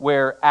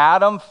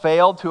Adam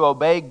failed to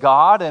obey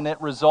God and it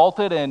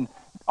resulted in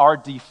our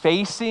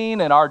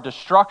defacing and our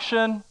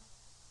destruction.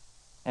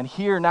 And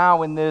here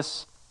now in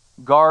this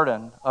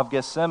Garden of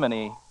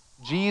Gethsemane,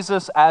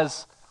 Jesus,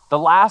 as the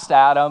last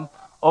Adam,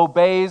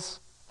 obeys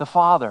the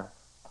Father.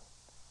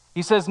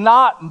 He says,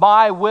 not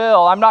my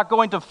will. I'm not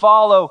going to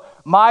follow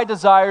my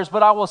desires,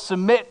 but I will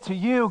submit to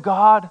you,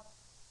 God,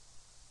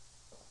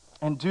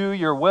 and do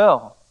your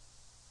will.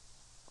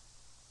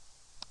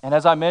 And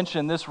as I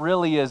mentioned, this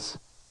really is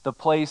the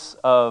place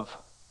of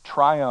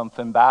triumph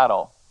in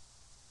battle.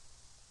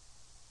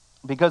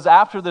 Because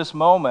after this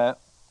moment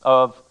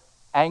of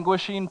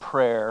anguishing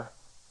prayer,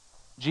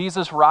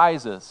 Jesus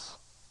rises,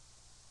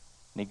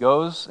 and he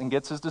goes and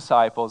gets his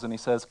disciples, and he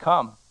says,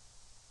 come,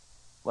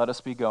 let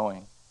us be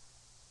going.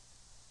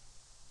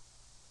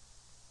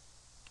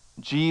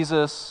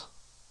 Jesus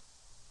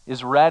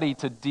is ready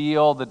to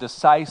deal the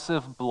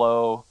decisive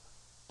blow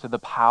to the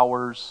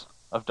powers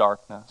of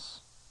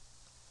darkness.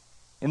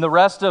 In the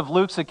rest of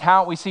Luke's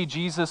account, we see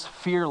Jesus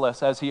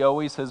fearless as he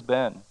always has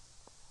been.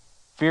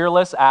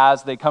 Fearless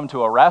as they come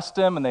to arrest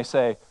him and they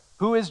say,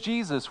 who is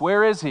Jesus?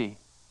 Where is he?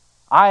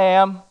 I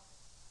am.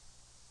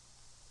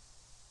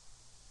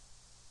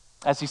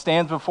 As he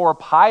stands before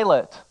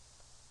Pilate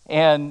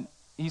and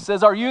he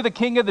says, are you the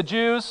king of the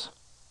Jews?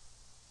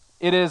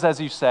 It is as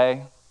you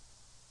say,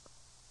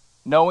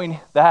 knowing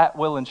that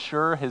will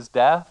ensure his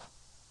death.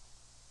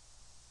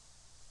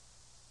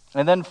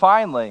 And then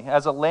finally,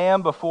 as a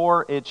lamb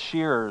before its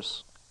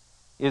shears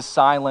is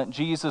silent,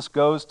 Jesus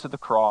goes to the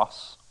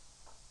cross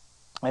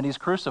and he's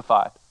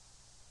crucified.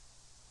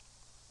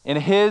 In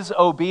his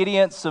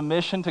obedient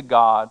submission to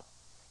God,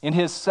 in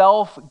his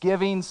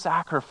self-giving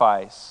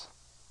sacrifice,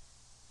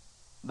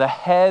 the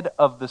head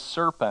of the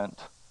serpent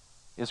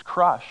is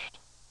crushed.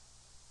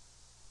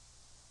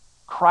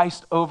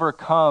 Christ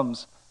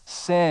overcomes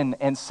sin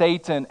and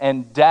Satan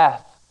and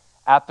death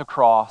at the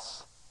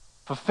cross,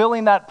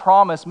 fulfilling that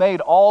promise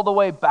made all the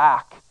way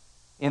back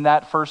in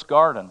that first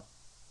garden.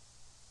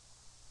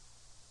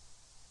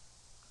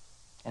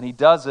 And he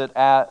does it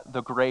at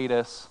the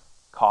greatest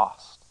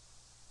cost.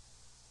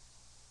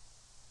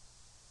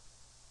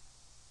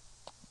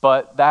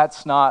 But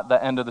that's not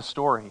the end of the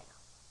story.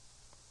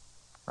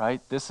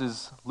 Right? This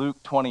is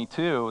Luke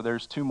 22.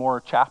 There's 2 more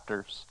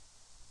chapters.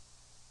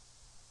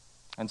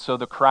 And so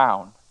the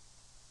crown.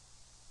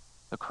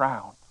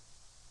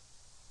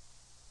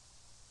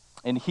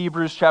 In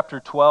Hebrews chapter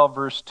 12,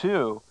 verse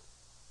 2,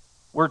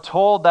 we're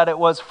told that it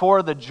was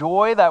for the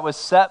joy that was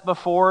set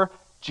before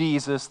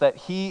Jesus that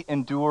he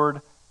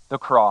endured the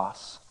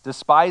cross,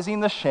 despising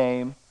the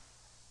shame,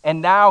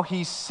 and now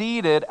he's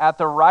seated at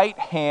the right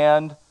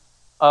hand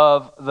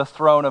of the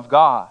throne of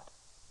God.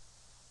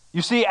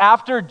 You see,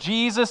 after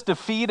Jesus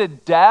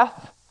defeated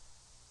death,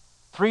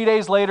 3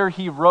 days later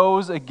he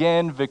rose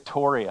again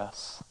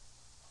victorious.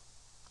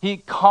 He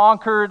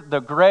conquered the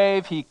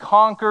grave, he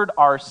conquered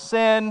our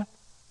sin,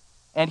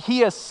 and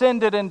he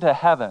ascended into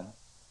heaven.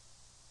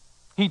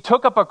 He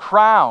took up a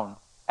crown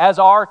as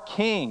our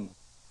king,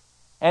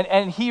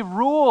 and he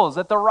rules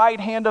at the right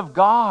hand of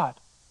God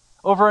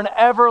over an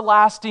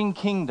everlasting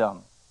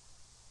kingdom.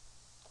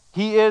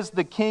 He is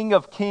the King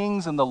of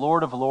kings and the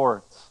Lord of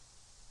lords,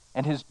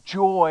 and his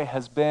joy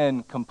has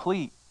been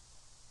complete.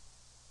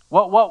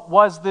 What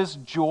was this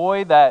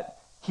joy that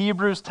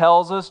Hebrews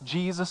tells us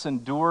Jesus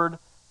endured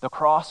the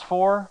cross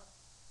for?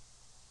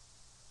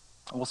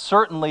 Well,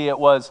 certainly it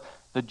was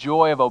the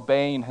joy of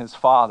obeying his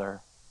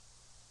Father,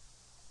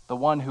 the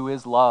one who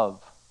is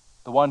love,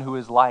 the one who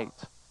is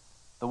light,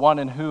 the one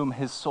in whom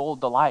his soul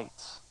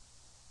delights.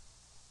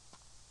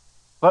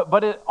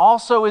 But it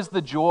also is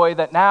the joy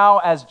that now,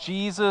 as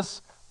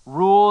Jesus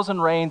rules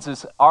and reigns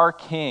as our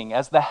King,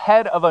 as the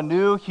head of a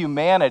new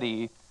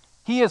humanity,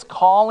 he is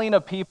calling a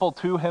people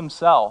to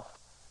himself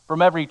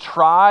from every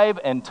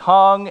tribe and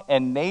tongue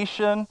and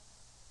nation,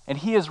 and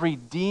he is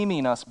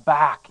redeeming us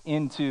back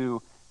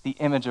into the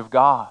image of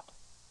God.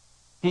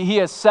 He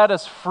has set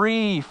us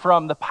free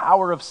from the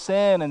power of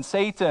sin and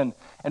Satan,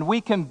 and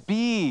we can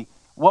be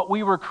what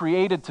we were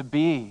created to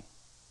be.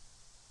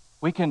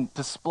 We can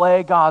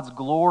display God's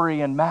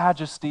glory and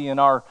majesty in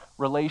our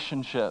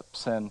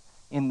relationships and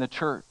in the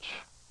church.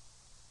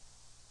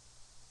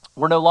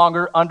 We're no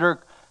longer under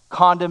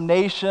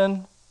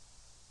condemnation.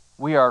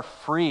 We are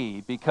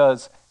free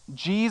because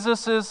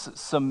Jesus'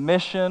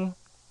 submission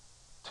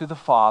to the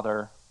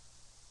Father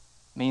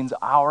means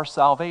our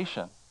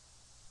salvation.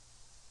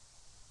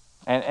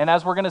 And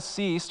as we're going to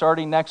see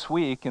starting next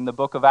week in the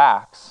book of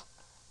Acts,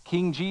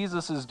 King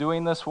Jesus is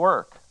doing this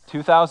work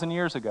 2,000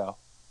 years ago.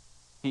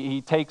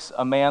 He takes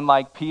a man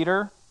like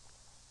Peter,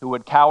 who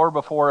would cower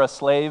before a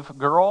slave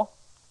girl,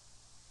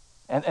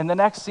 and the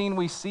next scene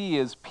we see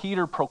is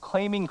Peter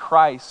proclaiming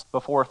Christ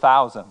before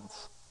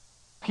thousands.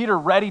 Peter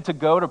ready to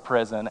go to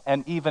prison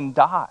and even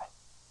die.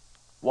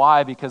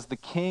 Why? Because the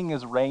King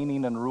is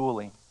reigning and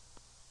ruling.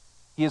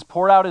 He has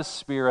poured out his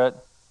Spirit.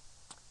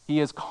 He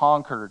has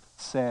conquered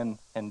sin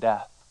and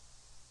death.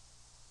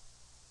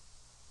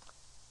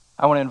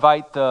 I want to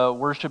invite the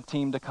worship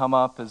team to come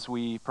up as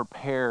we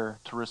prepare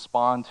to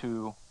respond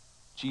to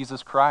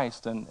Jesus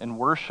Christ and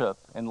worship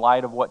in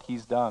light of what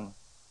he's done.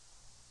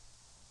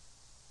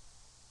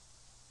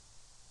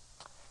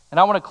 And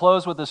I want to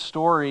close with the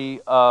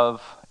story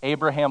of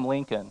Abraham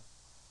Lincoln.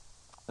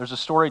 There's a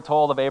story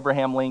told of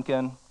Abraham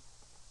Lincoln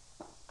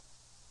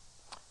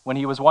when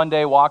he was one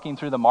day walking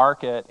through the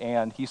market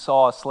and he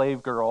saw a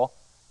slave girl,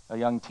 a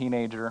young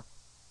teenager,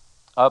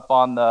 up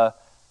on the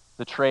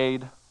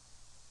trade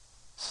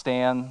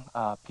stand,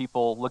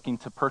 people looking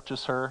to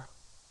purchase her.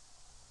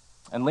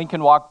 And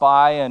Lincoln walked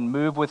by and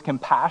moved with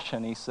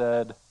compassion. He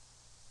said,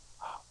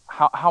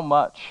 how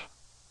much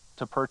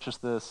to purchase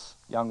this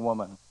young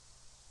woman?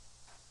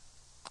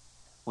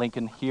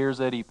 Lincoln hears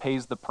it, he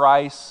pays the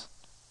price,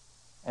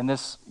 and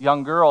this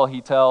young girl,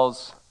 he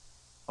tells,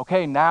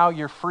 okay, now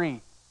you're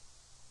free.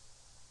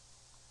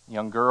 The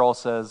young girl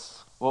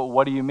says, well,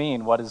 what do you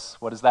mean? What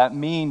does that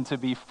mean to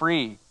be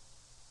free?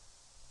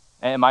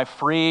 Am I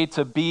free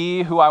to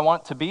be who I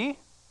want to be?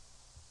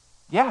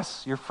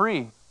 Yes, you're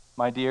free,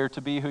 my dear,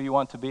 to be who you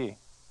want to be.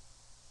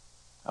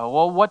 Oh,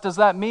 well, what does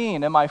that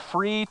mean? Am I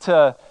free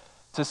to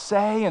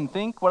say and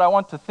think what I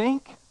want to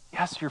think?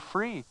 Yes, you're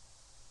free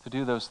to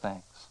do those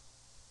things.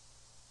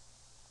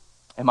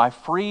 Am I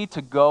free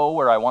to go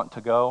where I want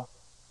to go?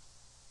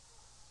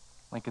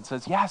 Lincoln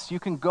says, yes, you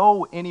can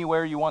go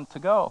anywhere you want to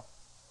go.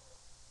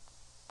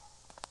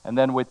 And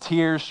then with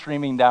tears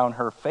streaming down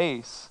her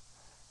face,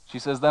 she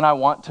says, then I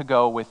want to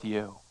go with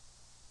you.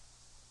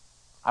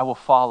 I will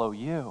follow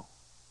you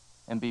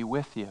and be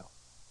with you.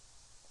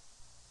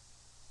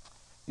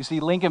 You see,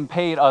 Lincoln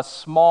paid a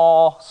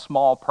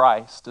small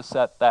price to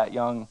set that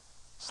young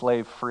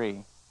slave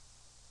free.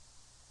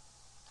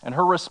 And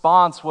her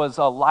response was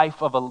a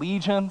life of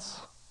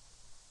allegiance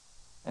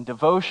and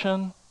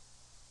devotion.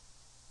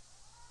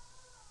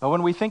 But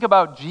when we think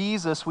about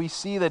Jesus, we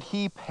see that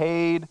he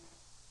paid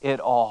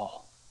it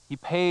all. He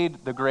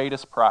paid the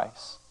greatest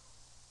price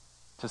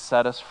to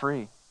set us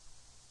free.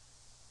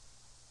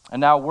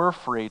 And now we're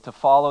free to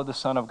follow the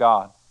Son of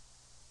God,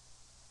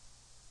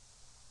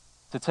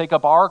 to take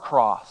up our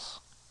cross,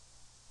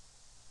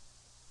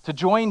 to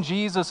join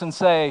Jesus and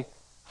say,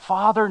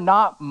 Father,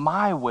 not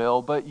my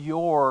will, but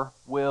your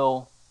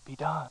will be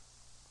done.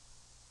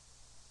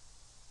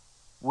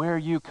 Where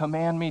you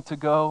command me to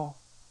go,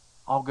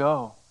 I'll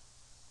go.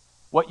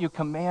 What you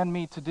command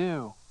me to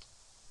do,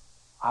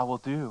 I will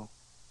do.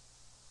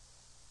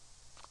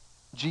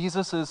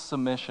 Jesus'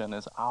 submission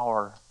is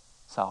our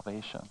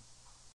salvation.